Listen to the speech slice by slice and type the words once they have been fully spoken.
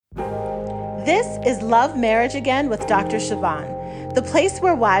This is Love Marriage Again with Dr. Siobhan, the place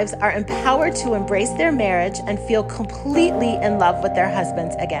where wives are empowered to embrace their marriage and feel completely in love with their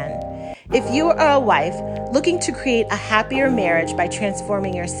husbands again. If you are a wife looking to create a happier marriage by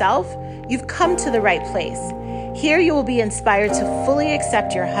transforming yourself, you've come to the right place. Here you will be inspired to fully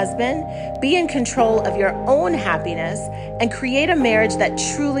accept your husband, be in control of your own happiness, and create a marriage that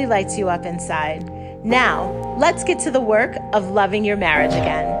truly lights you up inside. Now, let's get to the work of loving your marriage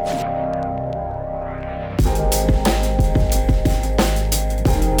again.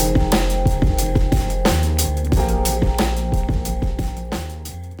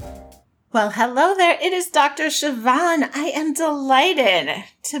 Well, hello there. It is Dr. Siobhan. I am delighted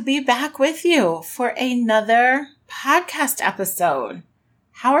to be back with you for another podcast episode.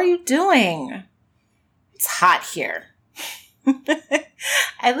 How are you doing? It's hot here.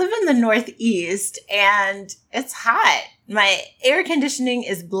 I live in the Northeast and it's hot. My air conditioning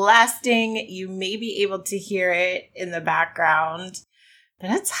is blasting. You may be able to hear it in the background, but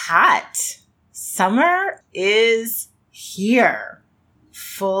it's hot. Summer is here.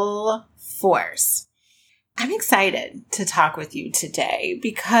 Full force. I'm excited to talk with you today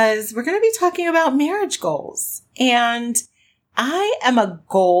because we're going to be talking about marriage goals. And I am a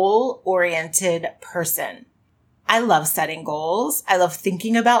goal-oriented person. I love setting goals. I love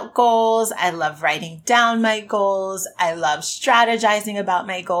thinking about goals. I love writing down my goals. I love strategizing about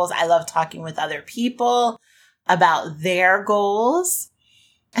my goals. I love talking with other people about their goals.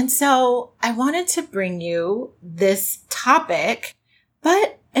 And so I wanted to bring you this topic,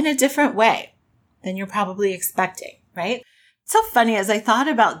 but in a different way than you're probably expecting, right? It's so funny. As I thought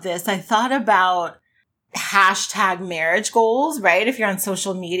about this, I thought about hashtag marriage goals, right? If you're on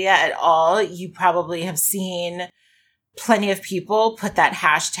social media at all, you probably have seen plenty of people put that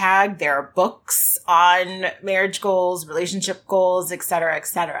hashtag. There are books on marriage goals, relationship goals, et cetera, et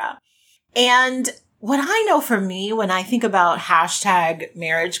cetera. And what I know for me, when I think about hashtag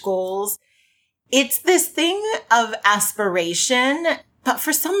marriage goals, it's this thing of aspiration. But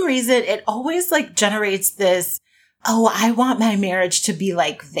for some reason, it always generates this, oh, I want my marriage to be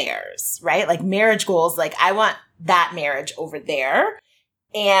like theirs, right? Like marriage goals, I want that marriage over there.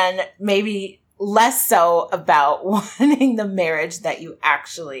 And maybe less so about wanting the marriage that you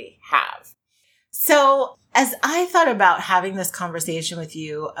actually have. So as I thought about having this conversation with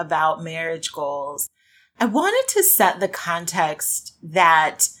you about marriage goals, I wanted to set the context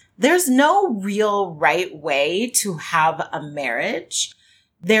that there's no real right way to have a marriage.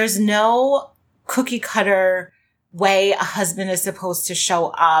 There's no cookie cutter way a husband is supposed to show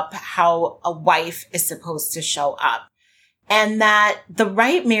up, how a wife is supposed to show up. And that the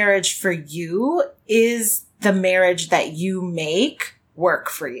right marriage for you is the marriage that you make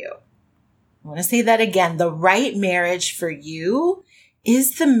work for you. I want to say that again. The right marriage for you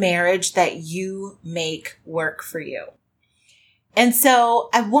is the marriage that you make work for you. And so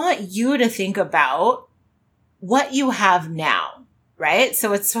I want you to think about what you have now, right?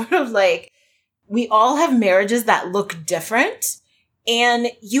 So it's sort of like we all have marriages that look different, and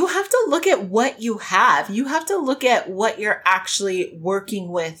you have to look at what you have. You have to look at what you're actually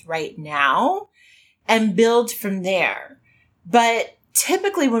working with right now and build from there. But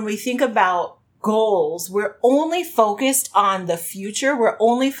typically when we think about goals, we're only focused on the future. We're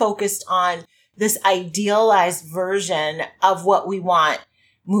only focused on this idealized version of what we want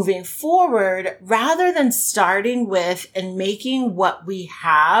moving forward, rather than starting with and making what we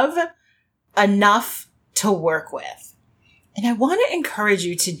have enough to work with. And I want to encourage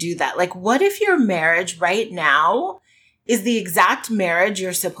you to do that. What if your marriage right now is the exact marriage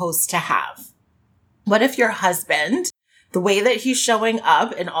you're supposed to have? What if your husband, the way that he's showing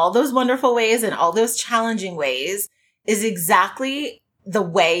up in all those wonderful ways and all those challenging ways, is exactly the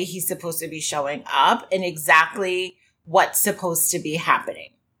way he's supposed to be showing up and exactly what's supposed to be happening?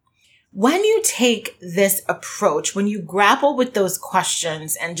 When you take this approach, when you grapple with those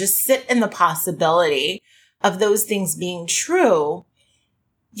questions and just sit in the possibility of those things being true,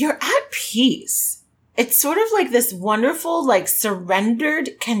 you're at peace. It's sort of like this wonderful,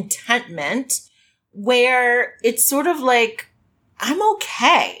 surrendered contentment where it's sort of like, I'm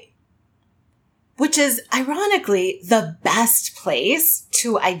okay. Which is ironically the best place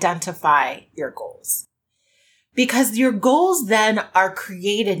to identify your goals. Because your goals then are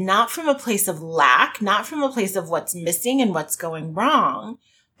created not from a place of lack, not from a place of what's missing and what's going wrong,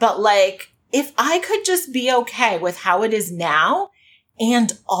 but if I could just be okay with how it is now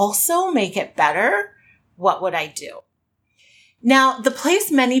and also make it better, what would I do? Now, the place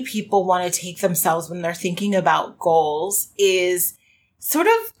many people want to take themselves when they're thinking about goals is sort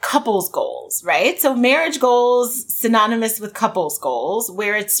of couples goals, right? So marriage goals synonymous with couples goals,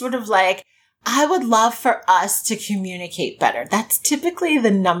 where it's sort of like, I would love for us to communicate better. That's typically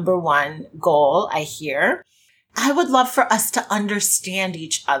the number one goal I hear. I would love for us to understand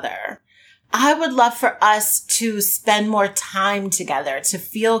each other. I would love for us to spend more time together, to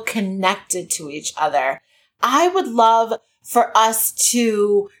feel connected to each other. I would love for us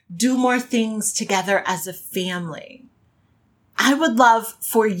to do more things together as a family. I would love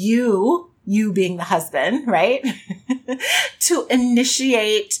for you being the husband, right? to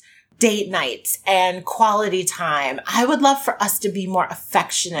initiate date nights and quality time. I would love for us to be more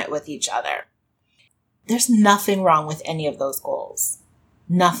affectionate with each other. There's nothing wrong with any of those goals.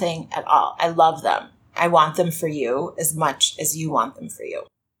 Nothing at all. I love them. I want them for you as much as you want them for you.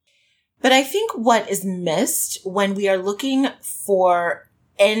 But I think what is missed when we are looking for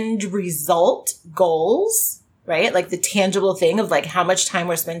end result goals, right? Like the tangible thing of like how much time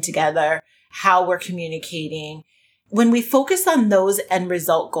we're spending together, how we're communicating. When we focus on those end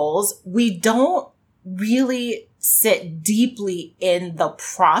result goals, we don't really sit deeply in the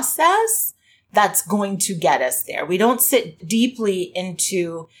process that's going to get us there. We don't sit deeply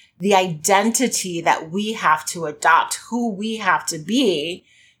into the identity that we have to adopt, who we have to be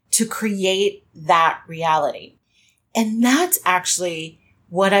to create that reality. And that's actually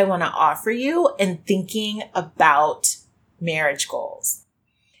what I want to offer you in thinking about marriage goals.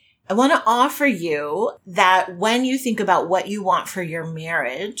 I want to offer you that when you think about what you want for your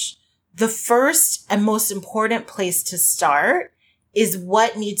marriage, the first and most important place to start is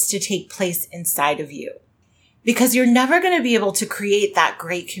what needs to take place inside of you. Because you're never going to be able to create that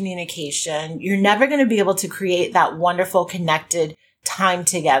great communication. You're never going to be able to create that wonderful connected time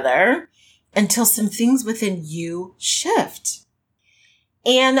together until some things within you shift.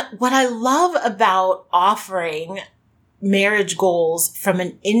 And what I love about offering marriage goals from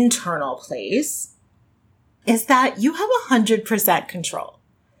an internal place is that you have 100% control.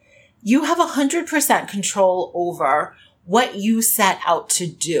 You have 100% control over what you set out to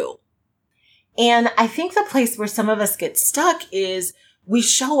do. And I think the place where some of us get stuck is we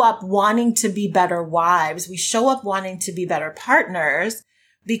show up wanting to be better wives. We show up wanting to be better partners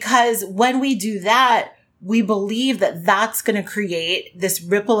because when we do that, we believe that that's going to create this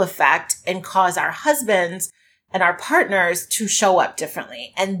ripple effect and cause our husbands and our partners to show up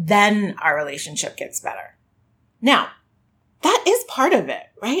differently. And then our relationship gets better. Now, that is part of it,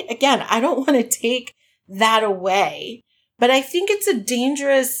 right? Again, I don't want to take that away, but I think it's a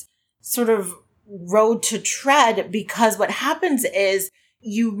dangerous sort of road to tread because what happens is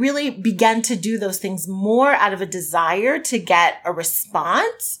you really begin to do those things more out of a desire to get a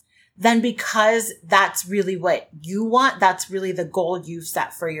response than because that's really what you want. That's really the goal you've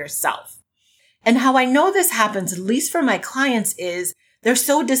set for yourself. And how I know this happens, at least for my clients, is they're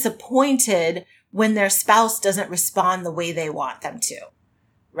so disappointed when their spouse doesn't respond the way they want them to,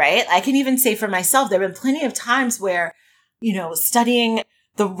 right? I can even say for myself, there have been plenty of times where, studying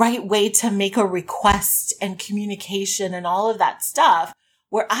the right way to make a request and communication and all of that stuff,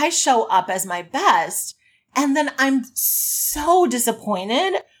 where I show up as my best, and then I'm so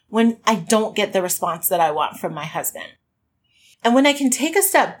disappointed when I don't get the response that I want from my husband. And when I can take a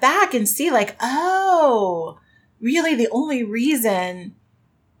step back and see like, oh, really the only reason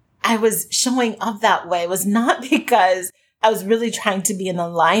I was showing up that way was not because I was really trying to be in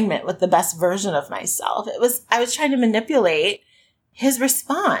alignment with the best version of myself. I was trying to manipulate his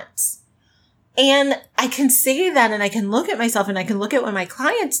response. And I can say that and I can look at myself and I can look at when my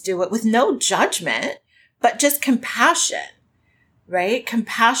clients do it with no judgment, but just compassion, right?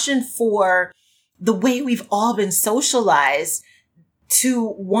 Compassion for the way we've all been socialized to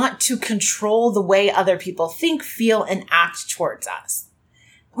want to control the way other people think, feel, and act towards us.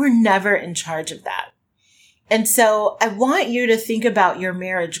 We're never in charge of that. And so I want you to think about your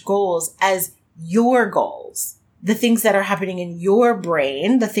marriage goals as your goals, the things that are happening in your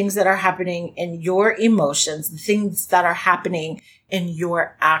brain, the things that are happening in your emotions, the things that are happening in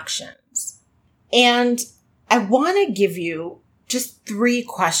your actions. And I want to give you just 3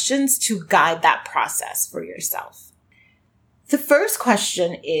 questions to guide that process for yourself. The first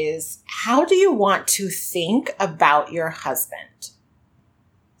question is, how do you want to think about your husband?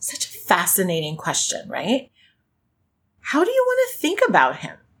 Such a fascinating question, right? How do you want to think about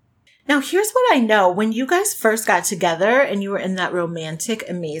him? Now, here's what I know. When you guys first got together and you were in that romantic,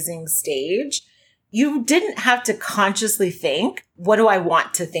 amazing stage, you didn't have to consciously think, what do I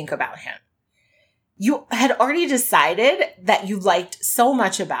want to think about him? You had already decided that you liked so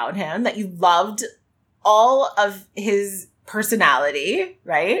much about him, that you loved all of his personality,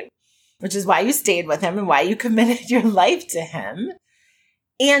 right? Which is why you stayed with him and why you committed your life to him.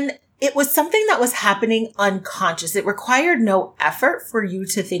 And it was something that was happening unconscious. It required no effort for you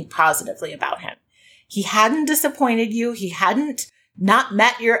to think positively about him. He hadn't disappointed you. He hadn't not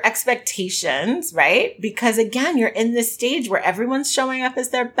met your expectations, right? Because again, you're in this stage where everyone's showing up as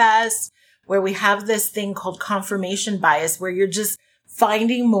their best, where we have this thing called confirmation bias, where you're just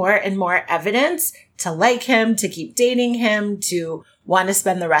finding more and more evidence to like him, to keep dating him, to want to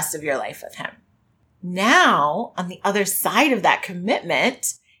spend the rest of your life with him. Now, on the other side of that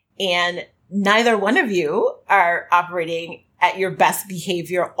commitment, and neither one of you are operating at your best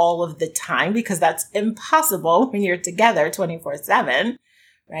behavior all of the time, because that's impossible when you're together 24/7,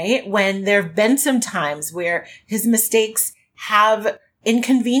 right? When there have been some times where his mistakes have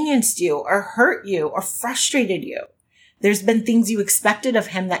inconvenienced you or hurt you or frustrated you. There's been things you expected of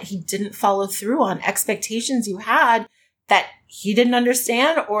him that he didn't follow through on, expectations you had that he didn't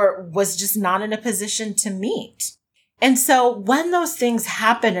understand or was just not in a position to meet. And so when those things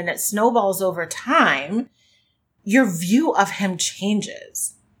happen and it snowballs over time, your view of him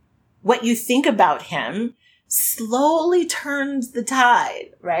changes. What you think about him slowly turns the tide,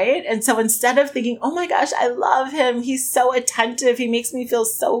 right? And so instead of thinking, oh my gosh, I love him, he's so attentive, he makes me feel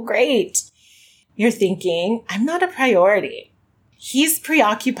so great, you're thinking, I'm not a priority. He's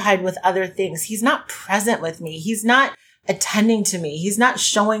preoccupied with other things. He's not present with me. He's not attending to me. He's not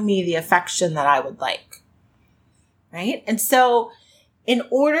showing me the affection that I would like, right? And so in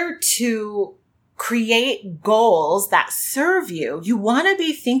order to create goals that serve you, you want to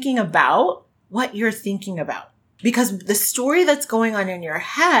be thinking about what you're thinking about, because the story that's going on in your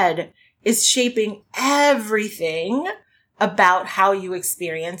head is shaping everything about how you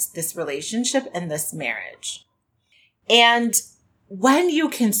experience this relationship and this marriage. And when you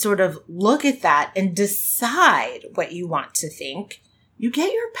can sort of look at that and decide what you want to think, you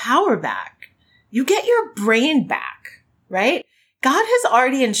get your power back. You get your brain back, right? God has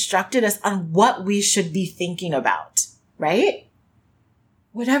already instructed us on what we should be thinking about, right?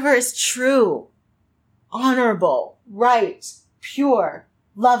 Whatever is true, honorable, right, pure,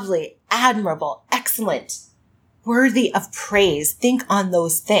 lovely, admirable, excellent, worthy of praise. Think on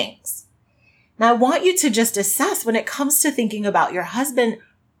those things. Now, I want you to just assess when it comes to thinking about your husband,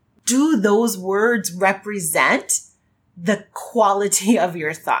 do those words represent the quality of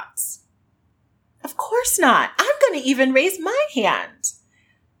your thoughts? Of course not. I'm going to even raise my hand,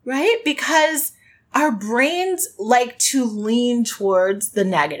 right? Because our brains like to lean towards the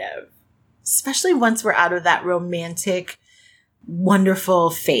negative, especially once we're out of that romantic,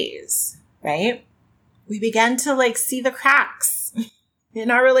 wonderful phase, right? We begin to see the cracks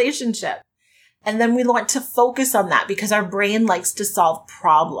in our relationship. And then we want to focus on that because our brain likes to solve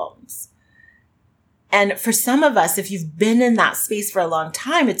problems. And for some of us, if you've been in that space for a long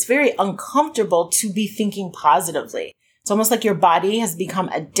time, it's very uncomfortable to be thinking positively. It's almost like your body has become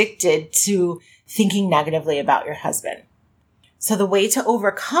addicted to thinking negatively about your husband. So the way to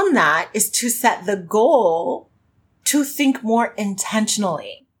overcome that is to set the goal to think more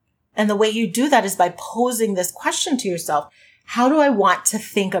intentionally. And the way you do that is by posing this question to yourself: how do I want to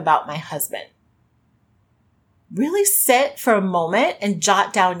think about my husband? Really sit for a moment and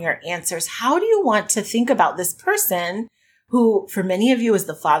jot down your answers. How do you want to think about this person who, for many of you, is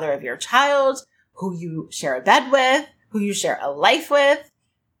the father of your child, who you share a bed with, who you share a life with,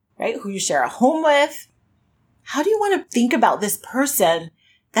 right? Who you share a home with? How do you want to think about this person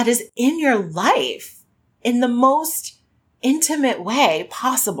that is in your life in the most intimate way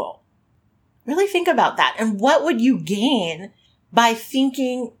possible? Really think about that. And what would you gain by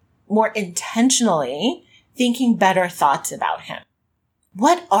thinking more intentionally, thinking better thoughts about him?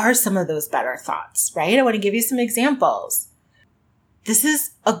 What are some of those better thoughts, right? I want to give you some examples. This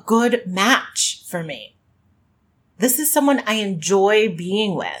is a good match for me. This is someone I enjoy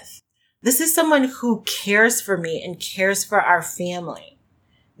being with. This is someone who cares for me and cares for our family.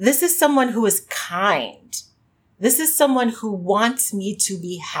 This is someone who is kind. This is someone who wants me to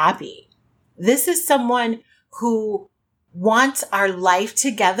be happy. This is someone who wants our life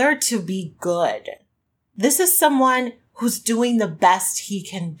together to be good. This is someone who's doing the best he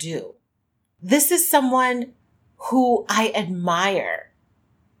can do. This is someone who I admire,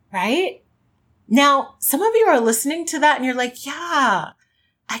 right? Now, some of you are listening to that and you're like, yeah,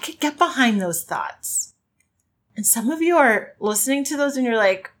 I could get behind those thoughts. And some of you are listening to those and you're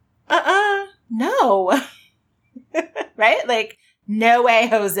like, no, right? No way,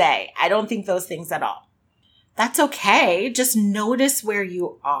 Jose. I don't think those things at all. That's okay. Just notice where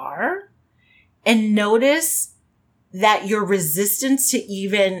you are and notice that your resistance to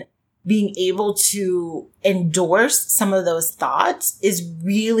even being able to endorse some of those thoughts is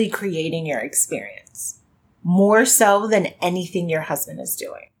really creating your experience more so than anything your husband is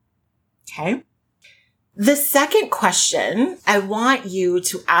doing. Okay. The second question I want you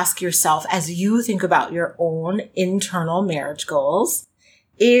to ask yourself as you think about your own internal marriage goals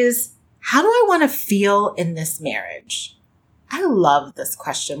is, how do I want to feel in this marriage? I love this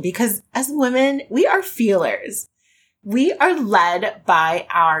question because as women, we are feelers. We are led by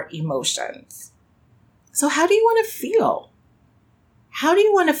our emotions. So how do you want to feel? How do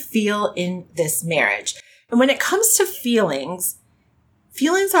you want to feel in this marriage? And when it comes to feelings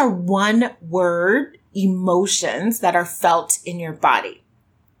are one word emotions that are felt in your body.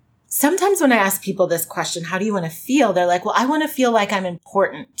 Sometimes when I ask people this question, how do you want to feel? They're like, well, I want to feel like I'm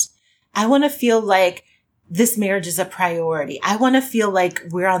important. I want to feel like this marriage is a priority. I want to feel like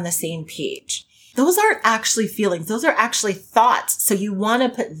we're on the same page. Those aren't actually feelings. Those are actually thoughts. So you want to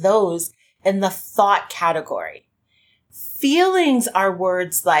put those in the thought category. Feelings are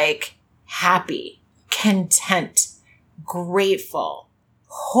words like happy, content, grateful,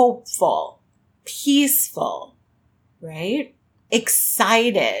 hopeful, peaceful, right?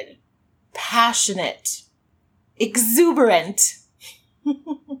 Excited, passionate, exuberant,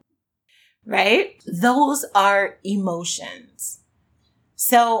 right? Those are emotions.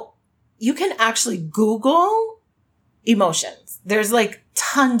 So you can actually Google emotions. There's like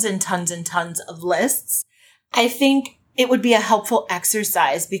tons and tons and tons of lists. I think it would be a helpful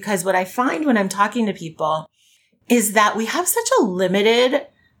exercise because what I find when I'm talking to people is that we have such a limited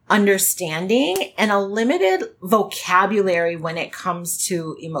understanding and a limited vocabulary when it comes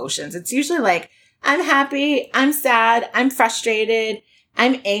to emotions. It's usually like, I'm happy, I'm sad, I'm frustrated,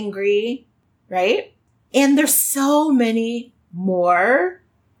 I'm angry, right? And there's so many more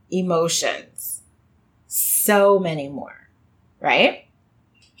emotions. So many more, right?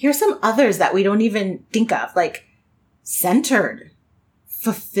 Here's some others that we don't even think of, like centered,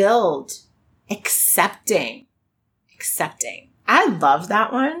 fulfilled, accepting. I love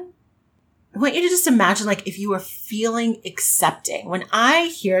that one. I want you to just imagine like if you were feeling accepting. When I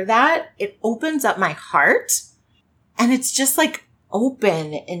hear that, it opens up my heart and it's just like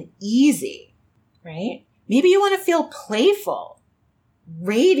open and easy, right? Maybe you want to feel playful,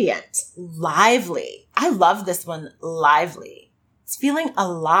 radiant, lively. I love this one, lively. It's feeling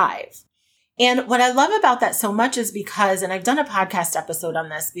alive. And what I love about that so much is because, and I've done a podcast episode on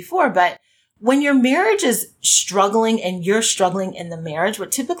this before, but when your marriage is struggling and you're struggling in the marriage,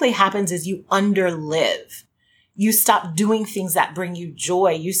 what typically happens is you underlive. You stop doing things that bring you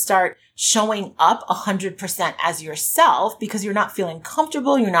joy. You start showing up 100% as yourself because you're not feeling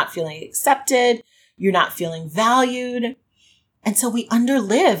comfortable. You're not feeling accepted. You're not feeling valued. And so we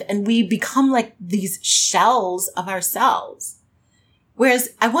underlive and we become like these shells of ourselves.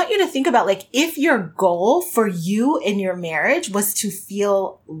 Whereas I want you to think about like if your goal for you in your marriage was to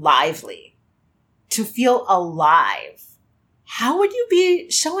feel lively, to feel alive, how would you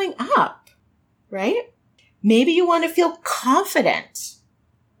be showing up, right? Maybe you want to feel confident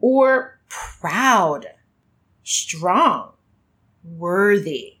or proud, strong,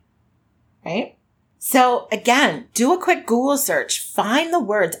 worthy, right? So again, do a quick Google search, find the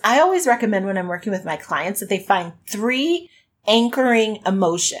words. I always recommend when I'm working with my clients that they find 3 anchoring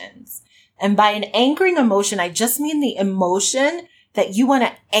emotions. And by an anchoring emotion, I just mean the emotion that you want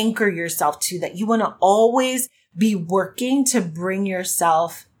to anchor yourself to, that you want to always be working to bring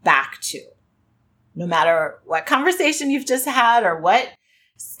yourself back to. No matter what conversation you've just had or what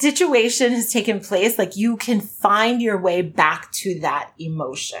situation has taken place, like you can find your way back to that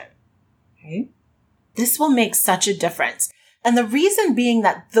emotion. Okay? This will make such a difference. And the reason being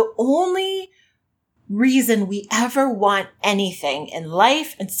that the only reason we ever want anything in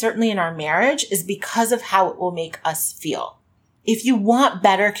life and certainly in our marriage is because of how it will make us feel. If you want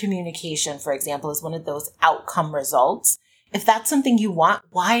better communication, for example, is one of those outcome results. If that's something you want,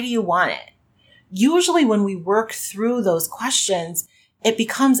 why do you want it? Usually when we work through those questions, it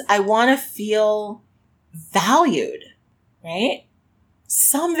becomes, I want to feel valued, right?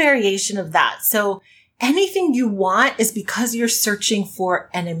 Some variation of that. So anything you want is because you're searching for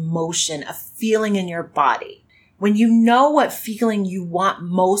an emotion, a feeling in your body. When you know what feeling you want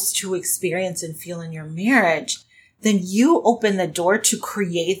most to experience and feel in your marriage, then you open the door to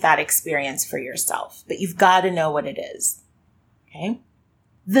create that experience for yourself. But you've got to know what it is. Okay.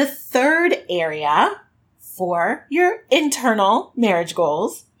 The third area for your internal marriage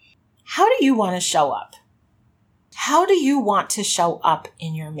goals, how do you want to show up? How do you want to show up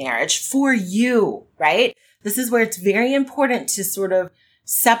in your marriage for you, right? This is where it's very important to sort of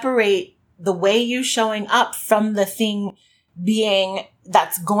separate the way you showing up from the thing being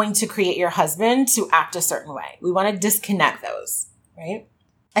that's going to create your husband to act a certain way. We want to disconnect those, right?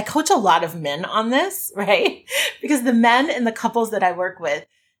 I coach a lot of men on this, right? Because the men and the couples that I work with,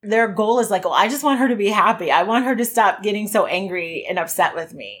 Their goal is like, oh, I just want her to be happy. I want her to stop getting so angry and upset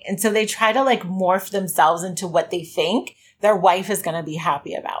with me. And so they try to like morph themselves into what they think their wife is going to be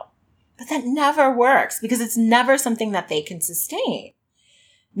happy about. But that never works because it's never something that they can sustain.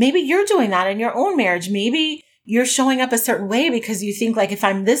 Maybe you're doing that in your own marriage. Maybe you're showing up a certain way because you think like, if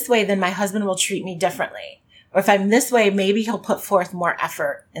I'm this way, then my husband will treat me differently. Or if I'm this way, maybe he'll put forth more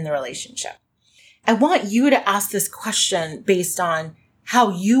effort in the relationship. I want you to ask this question based on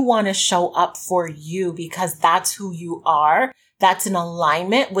how you want to show up for you, because that's who you are. That's in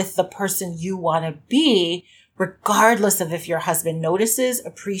alignment with the person you want to be, regardless of if your husband notices,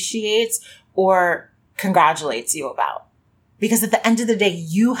 appreciates, or congratulates you about. Because at the end of the day,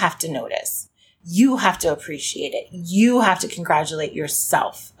 you have to notice. You have to appreciate it. You have to congratulate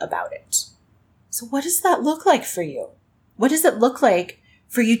yourself about it. So what does that look like for you? What does it look like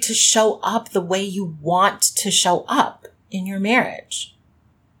for you to show up the way you want to show up in your marriage?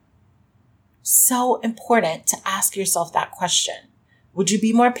 So important to ask yourself that question. Would you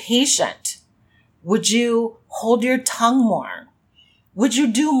be more patient? Would you hold your tongue more? Would you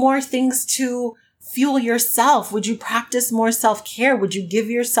do more things to fuel yourself? Would you practice more self-care? Would you give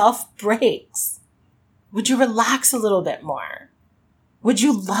yourself breaks? Would you relax a little bit more? Would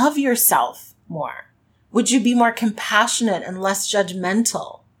you love yourself more? Would you be more compassionate and less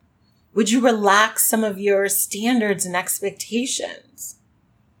judgmental? Would you relax some of your standards and expectations?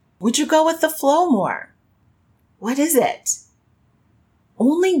 Would you go with the flow more? What is it?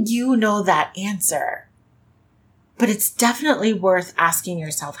 Only you know that answer. But it's definitely worth asking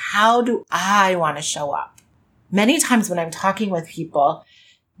yourself, how do I want to show up? Many times when I'm talking with people,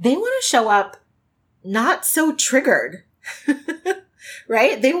 they want to show up not so triggered,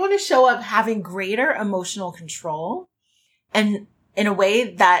 right? They want to show up having greater emotional control and in a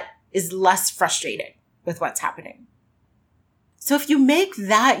way that is less frustrated with what's happening. So if you make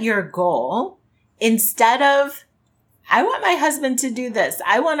that your goal, instead of, I want my husband to do this,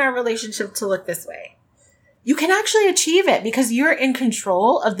 I want our relationship to look this way, you can actually achieve it because you're in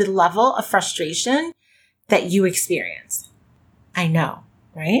control of the level of frustration that you experience. I know,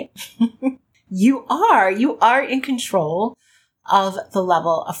 right? You are in control of the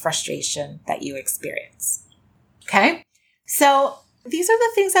level of frustration that you experience. Okay? So these are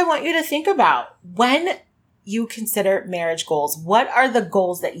the things I want you to think about when you consider marriage goals. What are the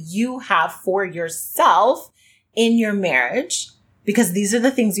goals that you have for yourself in your marriage? Because these are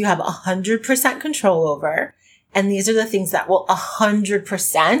the things you have 100% control over. And these are the things that will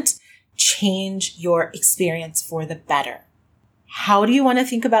 100% change your experience for the better. How do you want to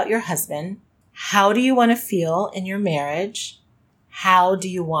think about your husband? How do you want to feel in your marriage? How do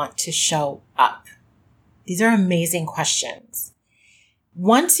you want to show up? These are amazing questions.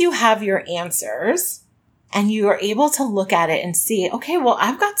 Once you have your answers and you are able to look at it and see, okay, well,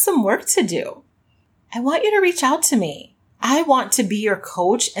 I've got some work to do. I want you to reach out to me. I want to be your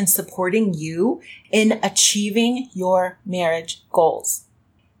coach and supporting you in achieving your marriage goals.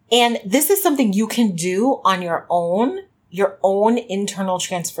 And this is something you can do on your own internal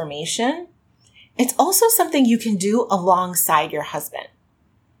transformation. It's also something you can do alongside your husband.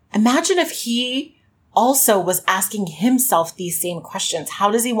 Imagine if he also was asking himself these same questions. How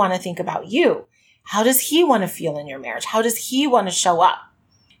does he want to think about you? How does he want to feel in your marriage? How does he want to show up?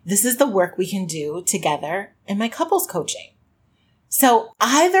 This is the work we can do together in my couples coaching. So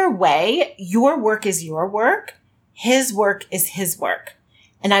either way, your work is your work. His work is his work.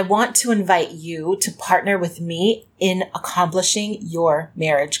 And I want to invite you to partner with me in accomplishing your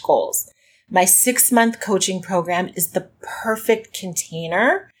marriage goals. My 6-month coaching program is the perfect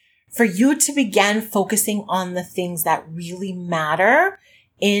container for you to begin focusing on the things that really matter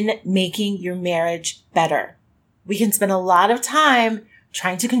in making your marriage better. We can spend a lot of time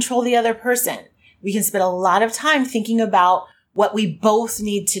trying to control the other person. We can spend a lot of time thinking about what we both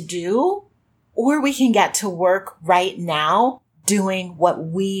need to do, or we can get to work right now doing what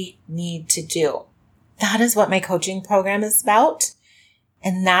we need to do. That is what my coaching program is about.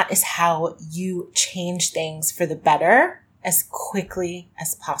 And that is how you change things for the better as quickly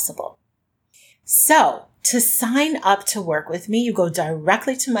as possible. So to sign up to work with me, you go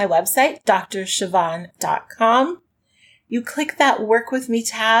directly to my website, drsiobhan.com. You click that Work With Me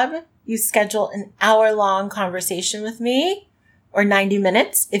tab. You schedule an hour-long conversation with me, or 90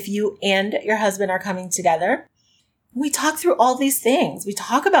 minutes if you and your husband are coming together. We talk through all these things. We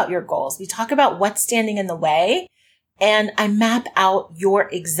talk about your goals. We talk about what's standing in the way. And I map out your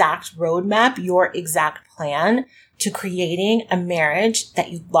exact roadmap, your exact plan to creating a marriage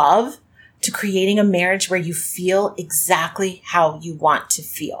that you love, to creating a marriage where you feel exactly how you want to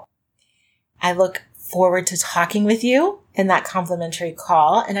feel. I look forward to talking with you in that complimentary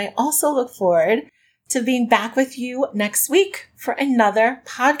call. And I also look forward to being back with you next week for another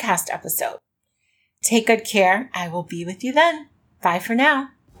podcast episode. Take good care. I will be with you then. Bye for now.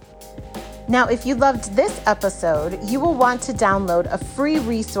 Now, if you loved this episode, you will want to download a free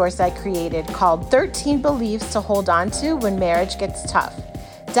resource I created called 13 Beliefs to Hold On to When Marriage Gets Tough.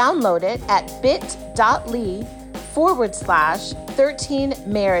 Download it at bit.ly/13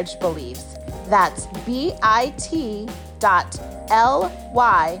 marriage beliefs. That's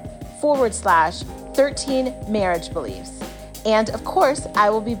bit.ly/13 marriage beliefs. And of course, I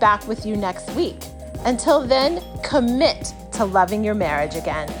will be back with you next week. Until then, commit to loving your marriage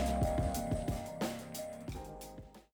again.